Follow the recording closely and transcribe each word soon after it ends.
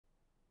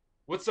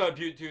What's up,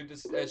 YouTube?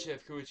 This is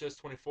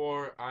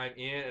HFQHS24. I'm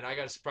Ian, and I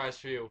got a surprise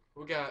for you.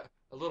 We got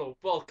a little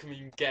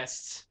welcoming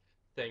guest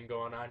thing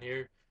going on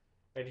here,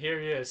 and here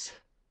he is,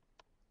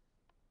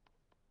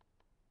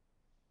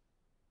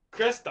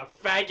 Chris the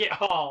Faggot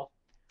Hall.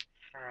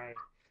 Alright.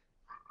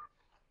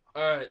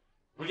 All right,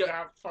 We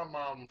got some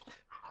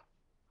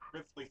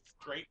grizzly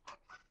straight,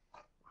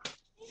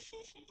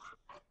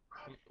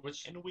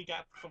 which and we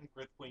got some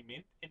grizzly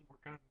mint, and we're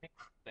gonna mix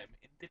them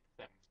and dip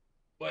them.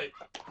 wait,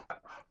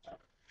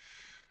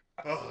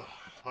 Oh,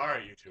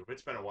 alright, YouTube.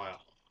 It's been a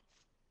while.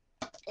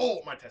 Oh,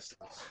 my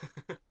testicles.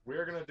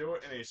 We're gonna do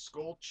it in a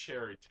skull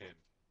cherry tin.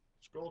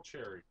 Skull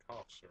cherry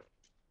cough syrup.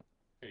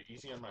 Hey,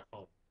 easy on my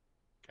phone,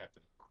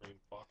 Captain Cream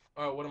Fuck.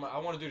 all right. What am I? I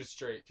want to do this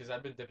straight because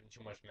I've been dipping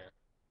too much, man.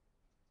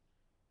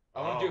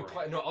 I want to do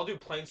Alright. no. I'll do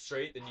plain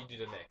straight, then you do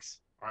the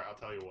mix. Alright, I'll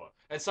tell you what.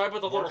 And sorry about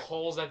the little Mark-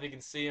 holes that you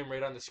can see them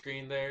right on the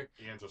screen there.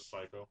 Ian's a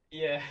psycho.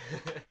 Yeah.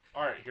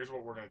 Alright, here's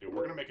what we're gonna do.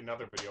 We're gonna make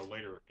another video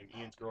later, and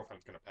Ian's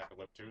girlfriend's gonna pack a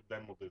lip too.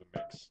 Then we'll do the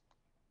mix.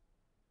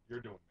 You're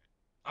doing it.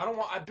 I don't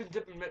want. I've been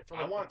dipping mint for.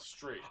 I want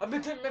straight. I've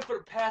been dipping mint for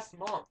the past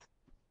month.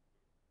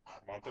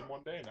 Month and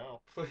 1 day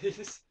now.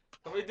 Please,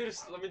 let me do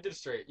this. Let me do this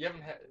straight. You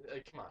haven't had.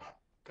 Come on,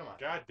 come on.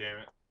 God damn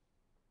it.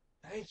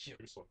 Thank you.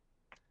 Too slow.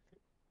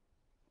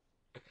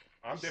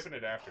 I'm dipping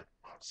it after.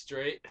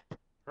 Straight.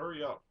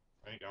 Hurry up.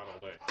 I ain't got all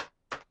day.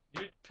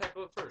 You pack a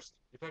lip first.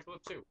 You pack a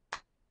lip too.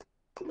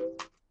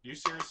 You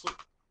seriously?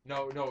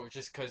 No,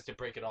 just cause to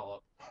break it all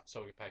up,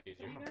 so we pack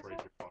easier. I'm gonna break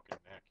your fucking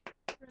neck.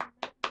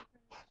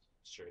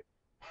 Straight.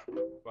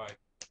 Why? What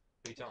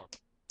are you telling?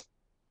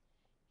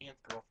 Ian's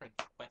girlfriend's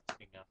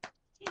questioning us.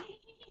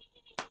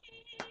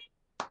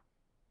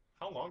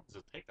 How long does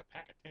it take to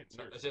pack a tin?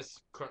 No, Seriously? it's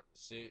just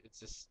see. It's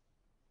just.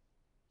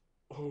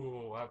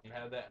 Oh, I haven't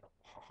had that in a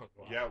long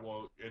while. Yeah,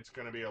 well, it's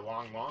gonna be a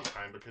long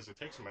time because it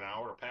takes them an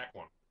hour to pack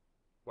one.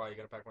 Why, you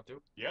gotta pack one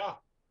too? Yeah. God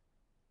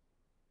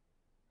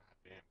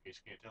damn, in case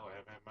you can't tell, I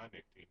haven't had my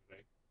nicotine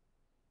today.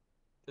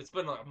 It's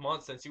been like a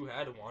month since you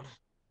had one.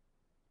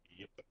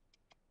 Yep.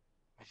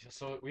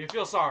 We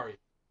feel sorry.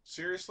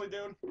 Seriously,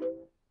 dude?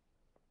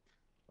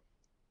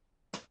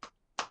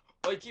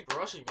 Oh, you keep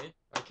rushing me.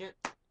 I can't.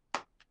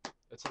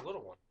 It's a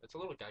little one. It's a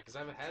little guy because I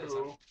haven't had this.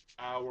 2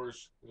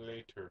 hours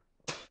later.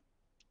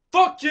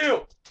 Fuck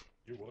you!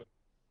 You would.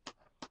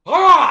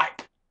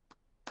 Alright!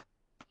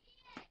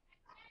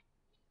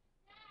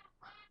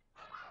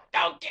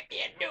 Don't give me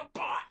a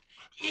newborn!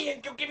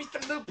 Ian, go give me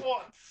some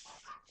newborns!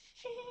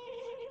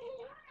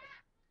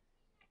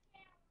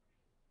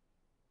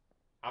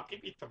 I'll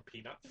give you some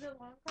peanuts. Is it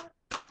long cut?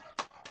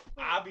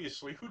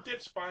 Obviously, who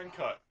dips fine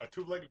cut? A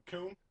 2-legged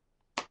coon?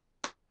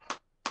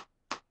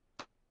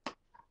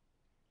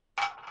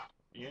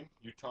 Ian,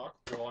 you talk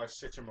while I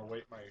sit and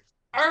await my...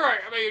 Alright,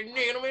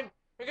 gentlemen.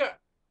 We got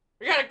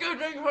a good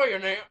thing for you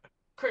now.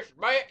 Chris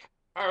back.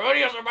 Our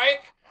videos are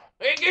back.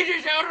 Let's get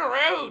this out on the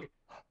road.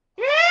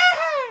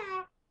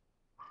 Yeah!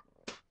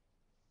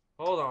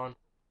 Hold on.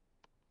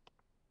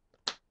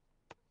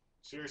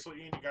 Seriously,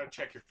 Ian, you gotta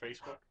check your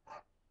Facebook.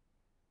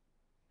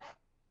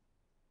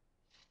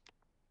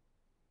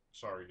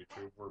 Sorry,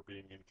 YouTube, we're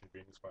being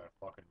inconvenienced by a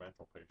fucking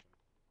mental patient.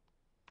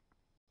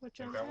 Which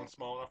Think is that it? one's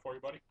small enough for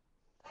you, buddy?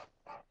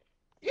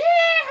 Yeah!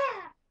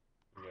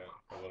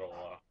 Yeah, a little,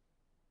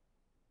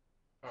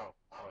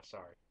 Oh,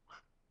 sorry.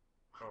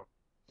 Oh.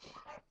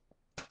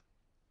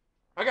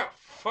 I got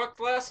fucked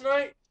last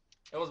night.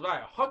 It was by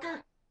a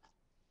hooker.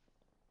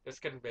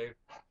 Just kidding, babe.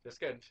 Just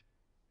kidding.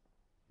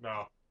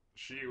 No,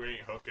 she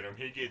ain't hooking him.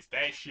 He gets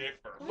that shit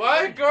for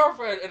My free.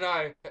 girlfriend and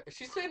I,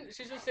 she's been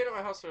staying at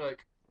my house for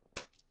like,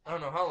 I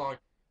don't know how long.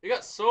 We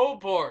got so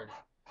bored.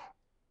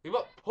 We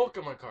bought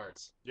Pokemon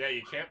cards. Yeah,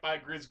 you can't buy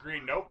Grizz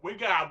Green. Nope, we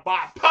gotta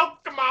buy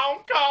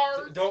Pokemon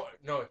cards. Don't,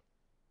 no.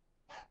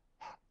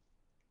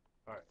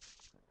 Alright.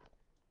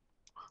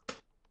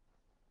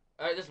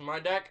 Alright, this is my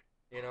deck.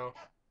 You know,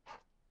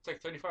 it's like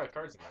 35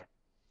 cards in there.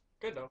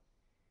 Good though.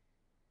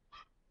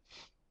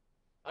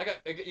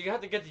 You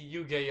have to get the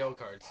Yu-Gi-Oh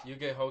cards.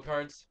 Yu-Gi-Oh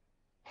cards.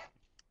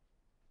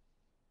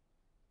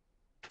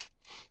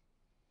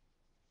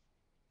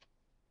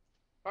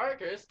 Alright,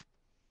 Chris.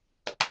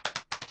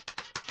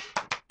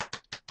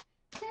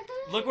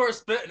 Look where it's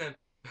spitting in.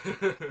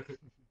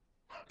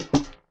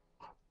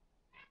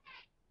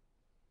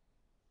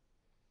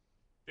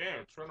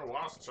 Damn, it's been a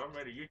while since I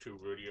made a YouTube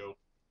video.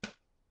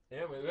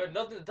 Yeah, we got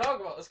nothing to talk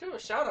about. Let's give him a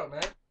shout out,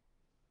 man.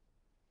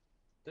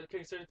 Dead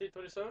King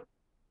 3327?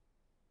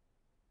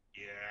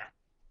 Yeah.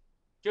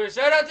 Give a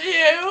shout out to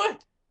you!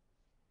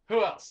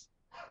 Who else?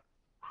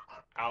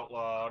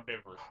 Outlaw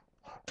Differ.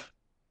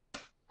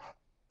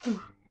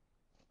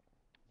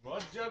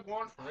 Mud Jug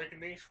one for making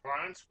these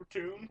fine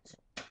spittoons.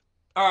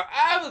 Alright,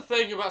 I have a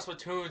thing about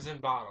spittoons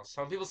and bottles.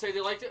 Some people say they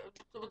like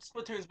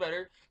spittoons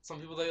better. Some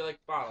people they like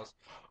bottles.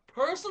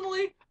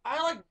 Personally,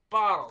 I like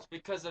bottles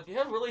because if you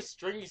have really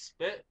stringy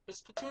spit, the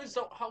spittoons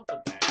don't help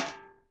with that.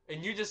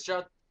 And you just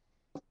dropped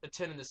a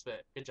tin in the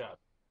spit. Good job.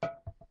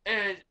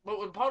 But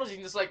with bottles, you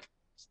can just like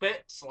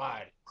spit,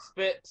 slide,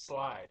 spit,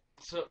 slide.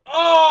 So,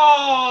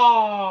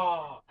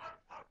 oh,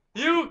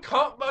 you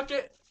cunt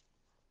bucket.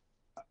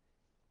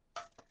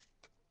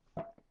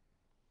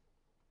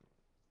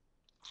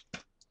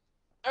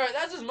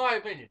 is my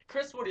opinion.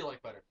 Chris, what do you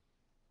like better?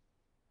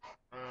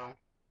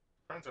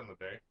 Depends on the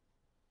day.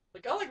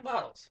 Like, I like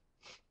bottles.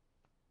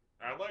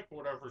 I like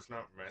whatever's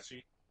not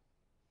messy.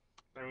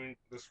 I mean,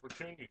 the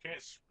spittoon, you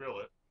can't spill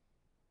it.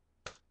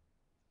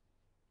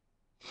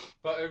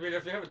 But, I mean,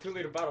 if you have a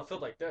 2-liter bottle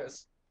filled like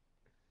this.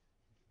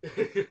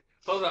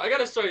 Hold on, I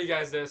gotta show you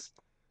guys this.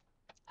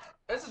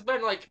 This has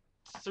been like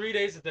 3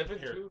 days of dipping.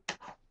 Here.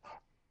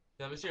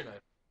 Yeah, let me see your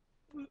knife.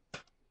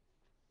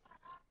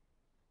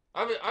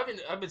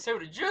 I've been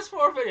saving it just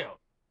for a video.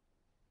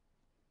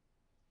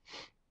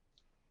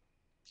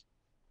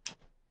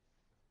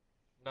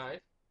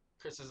 Knife.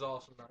 Chris's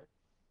awesome knife.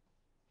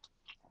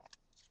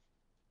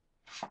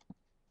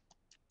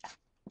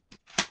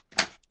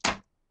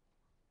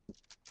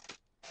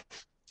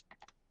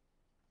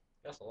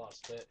 That's a lot of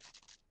spit.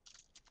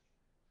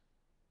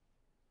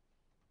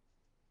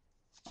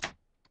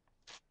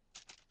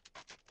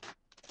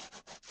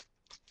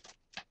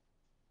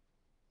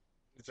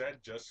 Is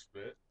that just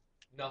spit?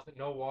 Nothing,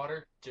 no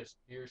water, just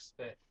pure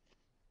spit.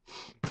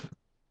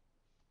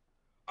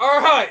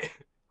 Alright!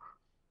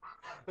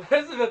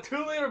 This is a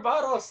 2-liter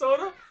bottle of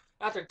soda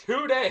after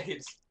 2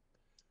 days.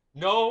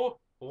 No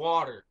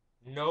water.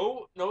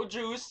 No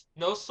juice.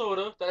 No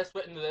soda that I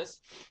spit into this.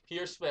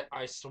 Pure spit.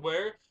 I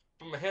swear.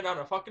 Put my hand on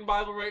a fucking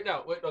Bible right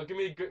now. Wait, no, give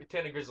me the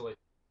Tanner Grizzly.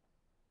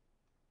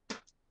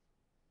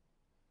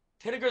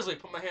 Tanner Grizzly,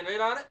 put my hand right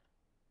on it.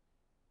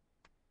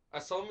 I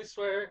solemnly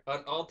swear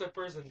on all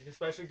dippers and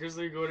especially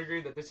Grizzly going to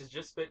agree that this is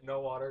just spit, no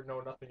water,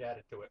 no nothing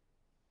added to it.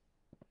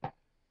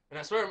 And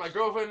I swear on my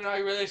girlfriend and I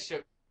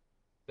relationship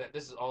that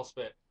this is all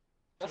spit.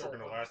 That's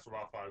gonna last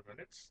about 5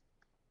 minutes.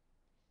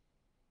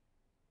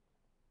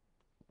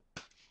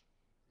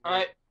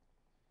 Alright.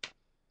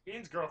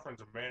 Ian's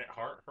girlfriend's a man at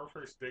heart. Her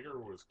first digger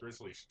was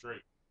Grizzly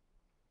Straight.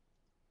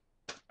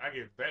 I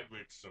give that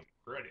bitch some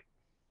credit.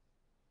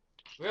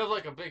 We have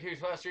like a big, huge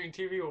flat screen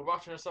TV we're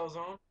watching ourselves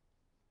on.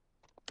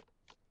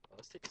 Oh,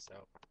 let's take this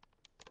out.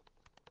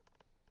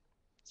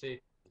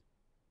 See?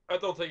 I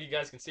don't think you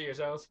guys can see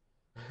yourselves.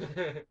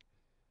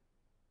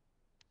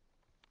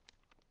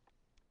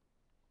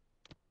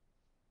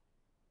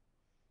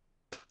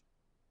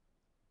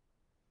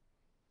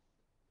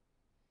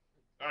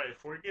 Alright,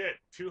 if we get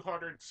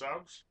 200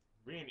 subs,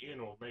 me and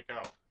Ian will make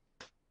out.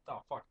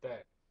 Oh, fuck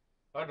that.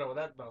 I don't know what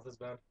that mouth is,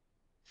 man.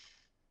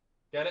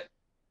 Get it?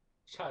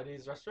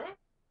 Chinese restaurant?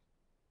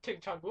 King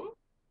Chong Wu?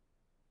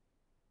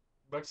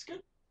 Mexican?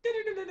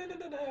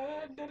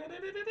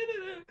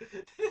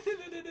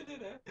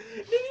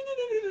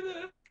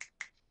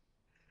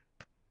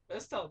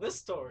 Let's tell this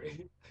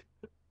story.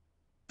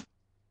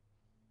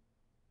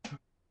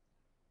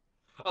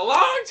 A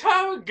long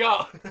time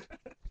ago!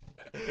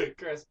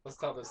 Chris, let's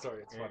tell this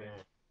story. It's funny.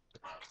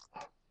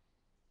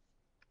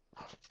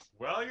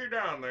 Well, you're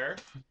down there.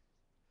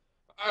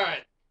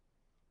 Alright.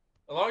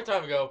 A long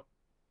time ago.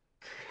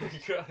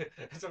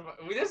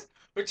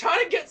 We're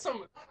trying to get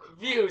some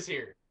views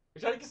here.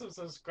 We're trying to get some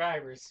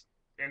subscribers.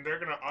 And they're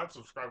gonna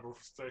unsubscribe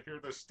if they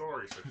hear this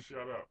story, so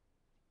shut up.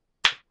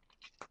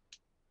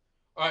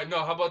 Alright,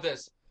 no, how about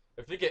this?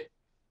 If we get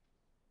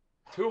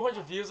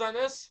 200 views on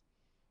this,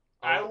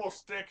 I will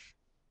stick.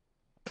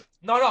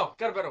 No,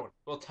 got a better one.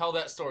 We'll tell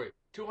that story.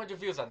 200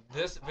 views on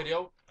this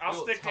video. I'll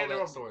stick tell into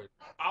that a story.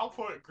 I'll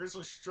put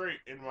Grizzly Straight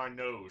in my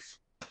nose.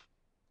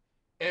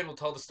 And we'll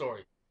tell the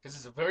story. Because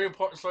it's a very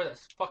important story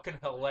that's fucking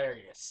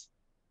hilarious.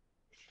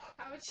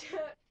 How would you?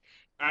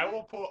 I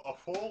will put a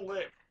full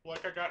lip,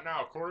 like I got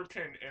now, a quarter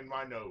tin in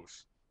my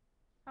nose.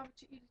 How would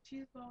you eat a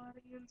cheese ball out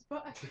of Ian's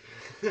butt?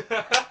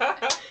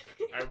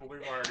 I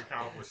believe I already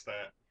accomplished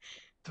that.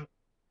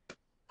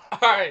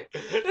 Alright,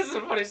 this is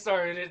a funny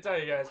story I need to tell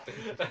you guys.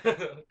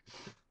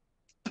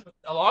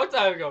 A long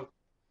time ago,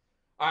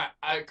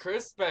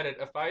 Chris Bennett,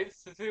 if I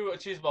threw a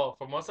cheese ball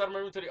from one side of my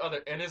room to the other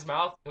in his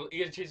mouth, he'll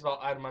eat a cheese ball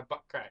out of my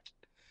butt crack.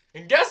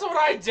 And guess what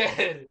I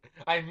did?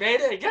 I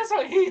made it, and guess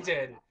what he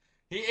did?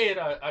 He ate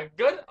a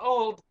good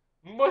old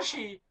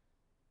mushy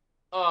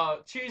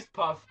cheese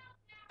puff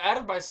out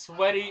of my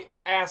sweaty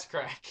ass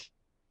crack.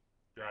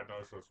 God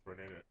knows what's been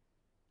in it.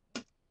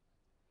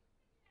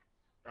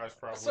 I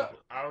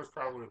was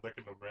probably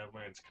licking the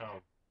madman's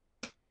cum.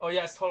 Oh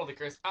yes, totally,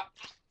 Chris.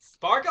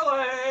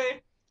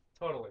 Sparkly!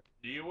 Totally.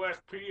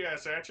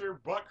 USPS at your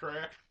butt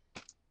crack.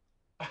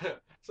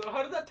 So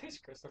how did that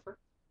taste, Christopher?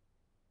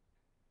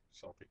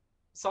 Salty.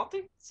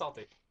 Salty?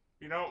 Salty.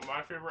 You know,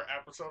 my favorite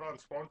episode on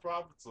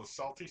SpongeBob is the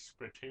salty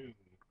spittoon.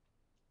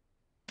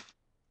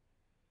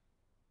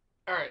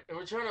 Alright, and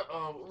we're trying to,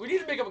 we need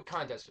to make up a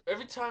contest.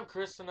 Every time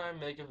Chris and I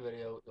make a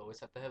video, we always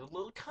have to have a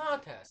little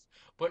contest.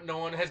 But no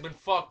one has been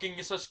fucking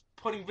just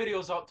putting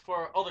videos out for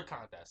our other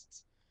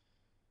contests.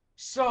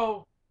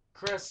 So,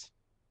 Chris,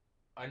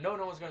 I know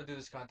no one's going to do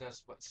this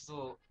contest, but it's just a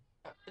little,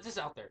 it's just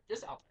out there.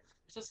 Just out there.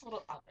 It's just a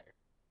little out there.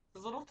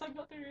 There's a little thing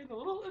out there, and a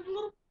little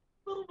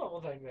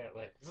bubble thing there.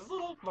 Like, this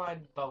little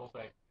mind bubble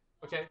thing.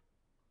 Okay?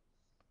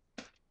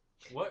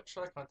 What should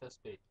our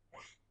contest be?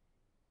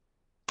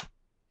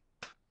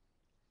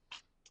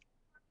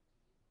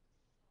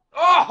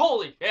 Oh,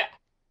 holy shit!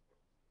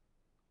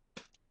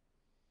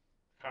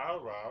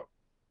 Alright.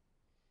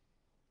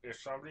 if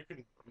somebody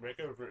can make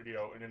a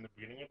video and in the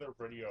beginning of their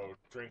video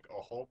drink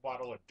a whole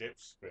bottle of dip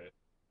spit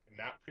and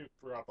not puke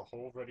throughout the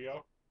whole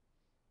video,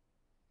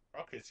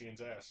 I'll kiss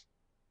Ian's ass.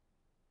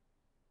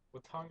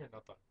 With tongue or no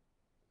tongue?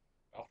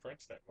 I'll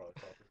French that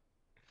motherfucker.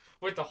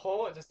 With the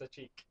hole or just the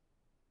cheek?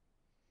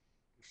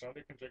 If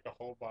somebody can drink a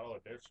whole bottle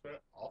of dip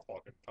spit, I'll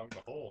fucking tongue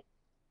the hole.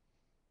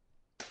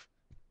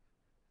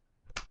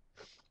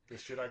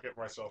 This shit I get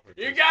myself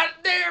into. You got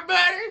it there,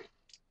 buddy!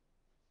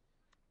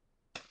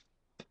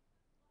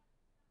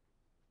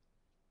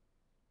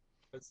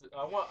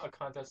 I want a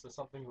contest of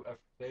something.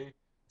 If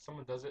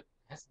someone does it, it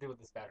has to do with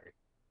this battery.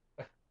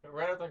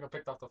 Right after I got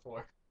picked off the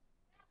floor.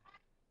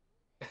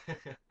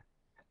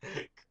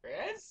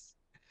 Chris?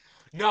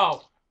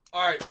 No.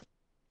 All right.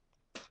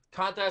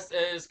 Contest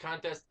is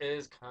not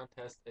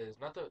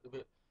the.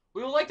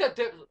 We would like that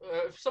dip.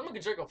 If someone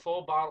could drink a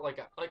full bottle, like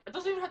it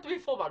doesn't even have to be a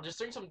full bottle. Just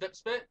drink some dip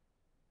spit.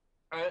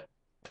 All right.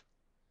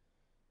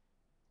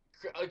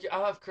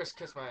 I'll have Chris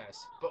kiss my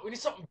ass, but we need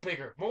something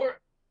bigger, more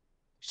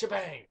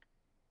shebang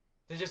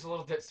than just a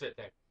little dip spit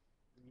thing.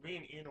 Me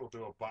and Ian will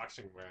do a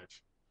boxing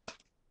match.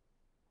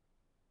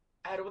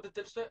 Add it with the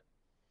dip spit.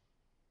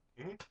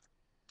 Mm-hmm.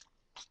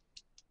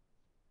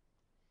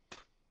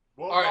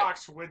 We'll All right.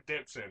 box with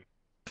dips in.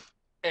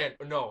 And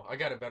no, I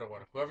got a better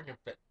one. Whoever can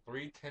fit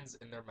 3 tins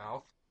in their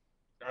mouth.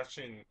 I've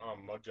seen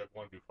Mudjug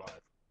 1 do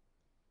 5.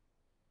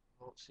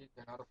 Well, see,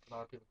 then not a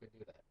lot of people can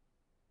do that.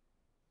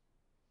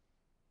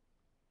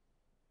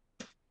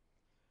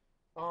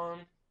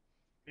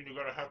 And you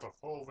gotta have the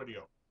full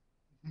video.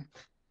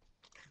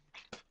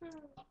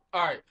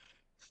 All right,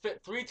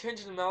 fit 3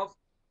 tins in the mouth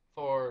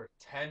for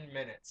 10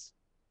 minutes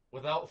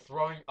without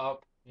throwing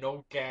up,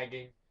 no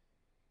gagging,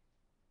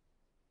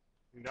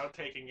 No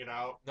taking it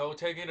out. no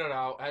taking it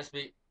out. It has to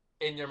be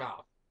in your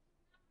mouth.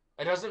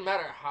 It doesn't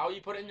matter how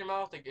you put it in your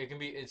mouth. It can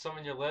be some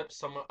in your lips,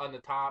 some on the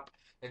top,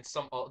 and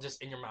some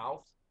just in your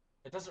mouth.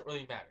 It doesn't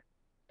really matter.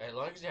 As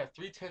long as you have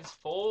 3 tins,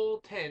 full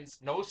tins,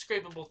 no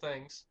scrapable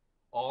things,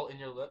 all in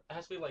your lip. It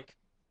has to be like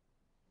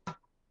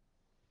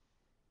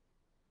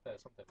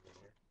that's something in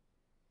here.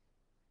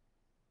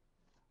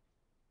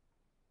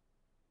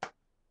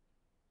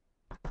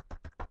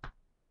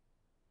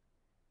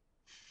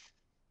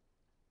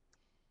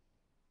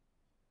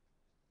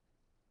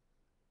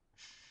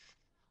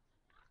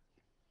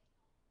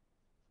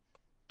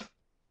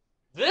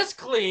 This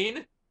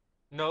clean!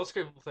 No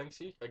scrapable thing,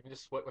 see? I can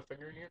just swipe my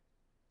finger in here.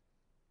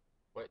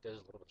 Wait, there's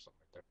a little bit of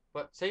something right there.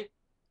 But, see?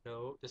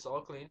 No, this is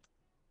all clean.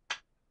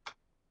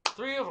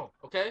 3 of them,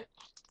 okay?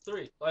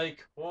 3.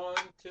 Like, 1,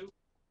 2.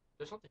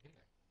 There's something in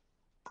there.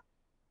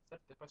 Is that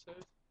dip I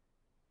saved?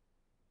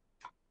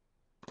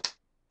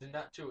 Did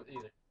not chew it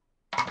either.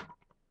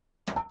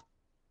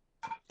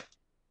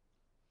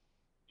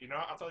 You know,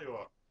 I'll tell you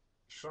what.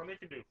 Sonny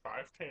can do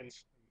 5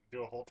 tins,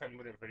 do a whole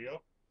 10-minute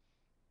video.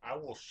 I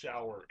will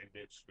shower in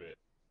dip spit.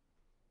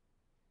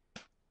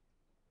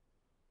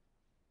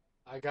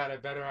 I got a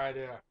better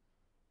idea.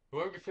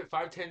 Whoever can fit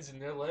 5 tins in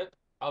their lip,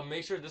 I'll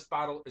make sure this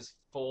bottle is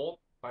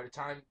full by the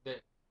time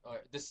that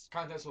this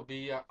contest will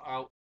be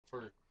out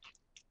for.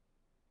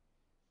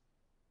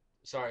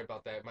 Sorry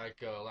about that. My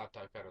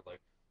laptop kind of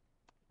like.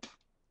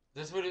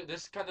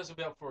 This contest will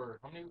be out for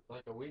how many?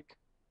 Like a week,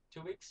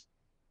 2 weeks?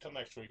 Till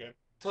next weekend.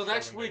 Till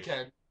next 7 days.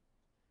 weekend.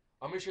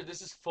 I'll make sure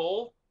this is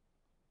full,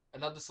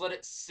 and I'll just let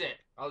it sit.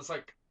 I'll just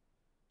like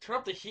turn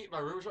up the heat in my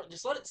room.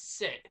 Just let it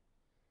sit.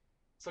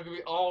 So it can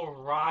be all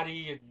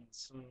rotty and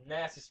some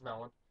nasty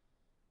smelling.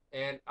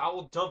 And I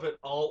will dump it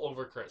all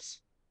over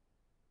Chris.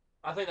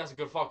 I think that's a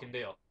good fucking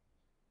deal.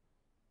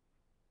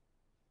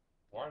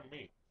 Why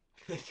me?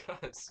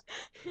 Because.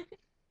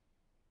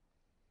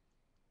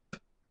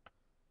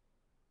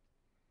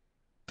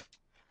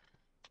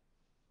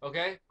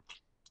 Okay?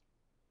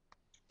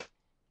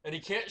 And he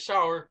can't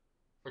shower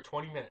for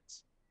 20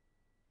 minutes.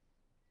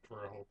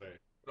 For a whole day.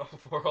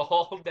 For a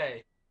whole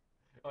day.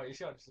 Oh, you're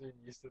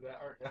used to that,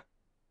 aren't you?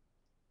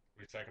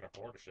 We can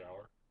afford a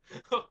shower.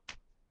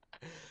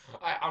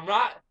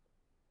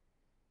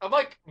 I'm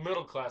like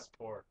middle class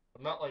poor.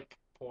 I'm not like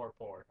poor.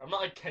 I'm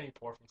not like Kenny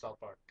Poor from South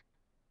Park.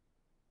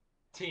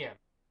 TM.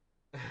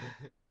 Do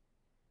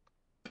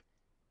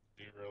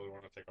you really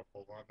want to take a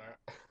pull on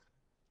that?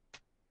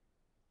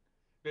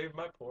 Babe,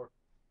 my poor.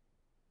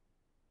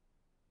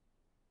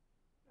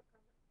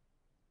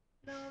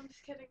 No, I'm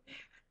just kidding.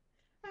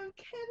 I'm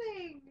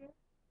kidding.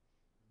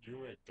 You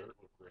make dirt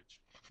look rich.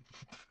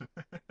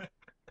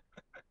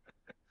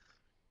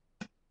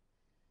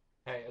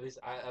 Hey, at least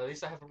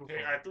I have a roof.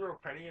 Hey, I threw a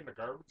penny in the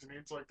garbage and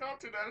he's like, "Don't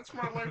do that, it's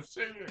my life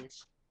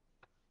savings."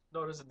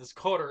 No, it isn't. This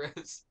quarter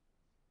is.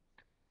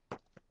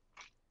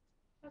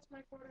 That's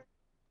my quarter.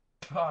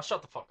 Oh,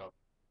 shut the fuck up.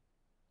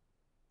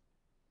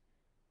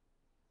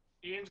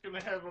 Ian's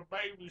gonna have a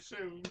baby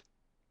soon.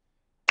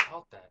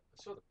 About that.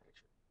 Let's show the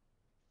picture.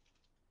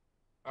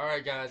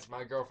 Alright, guys,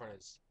 my girlfriend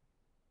is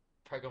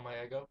prego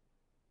my ego.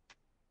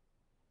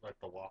 Like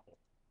the waffle.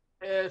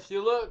 If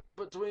you look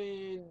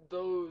between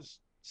those,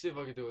 see if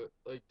I can do it.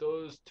 Like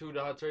those 2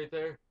 dots right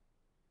there.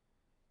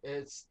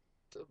 It's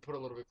put a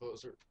little bit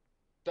closer.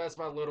 That's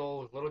my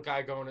little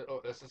guy going.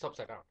 Oh, this is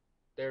upside down.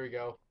 There we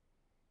go.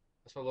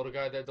 That's my little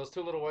guy there. Those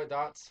two little white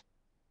dots.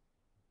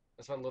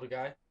 That's my little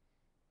guy.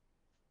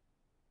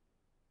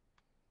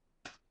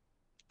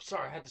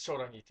 Sorry, I had to show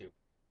it on YouTube.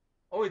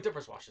 Only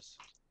difference washes.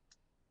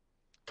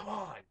 Come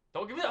on.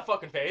 Don't give me that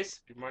fucking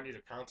face. You might need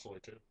a console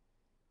too.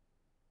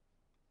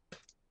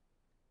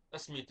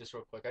 Let's mute this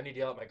real quick. I need to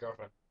yell at my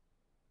girlfriend.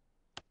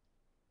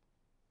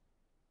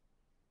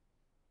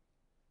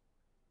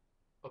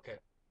 Okay.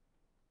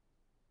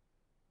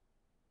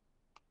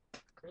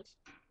 Chris?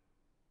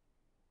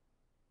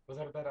 Was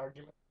that a bad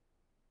argument?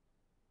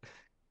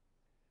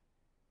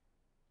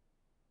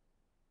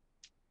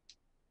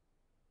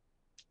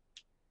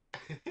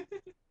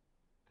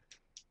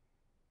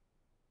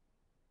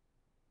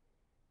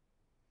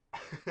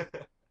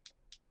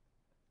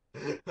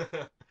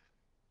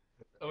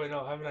 Oh wait,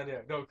 no, I have an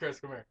idea. No, Chris,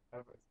 come here.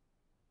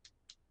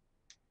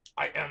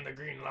 I am the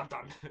Green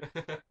Lantern.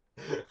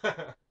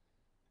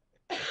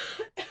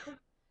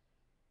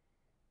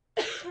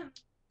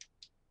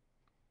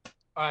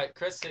 Alright,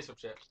 Chris, say some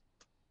shit.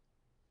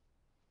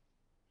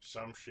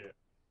 Some shit.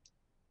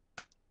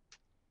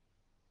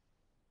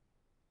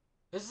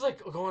 This is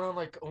like going on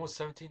like almost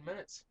 17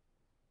 minutes.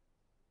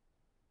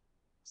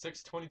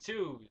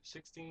 6:22,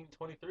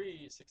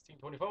 16:23,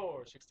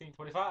 16:24,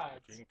 16:25.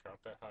 If you can count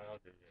that high, I'll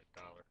give you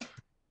 $1.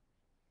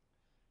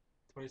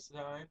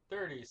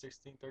 29:30,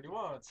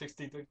 16:31,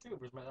 16:32.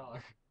 Where's my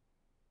dollar?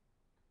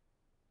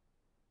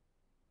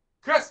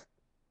 Chris!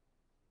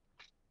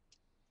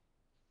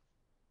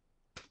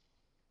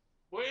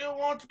 Well,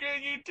 once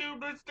again,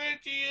 YouTube, let's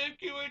thank you,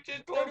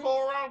 QHS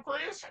 24 around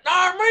Chris.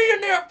 Not me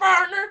in there,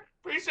 partner!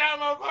 Peace out,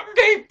 motherfucker.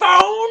 Keep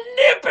on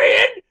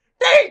nipping!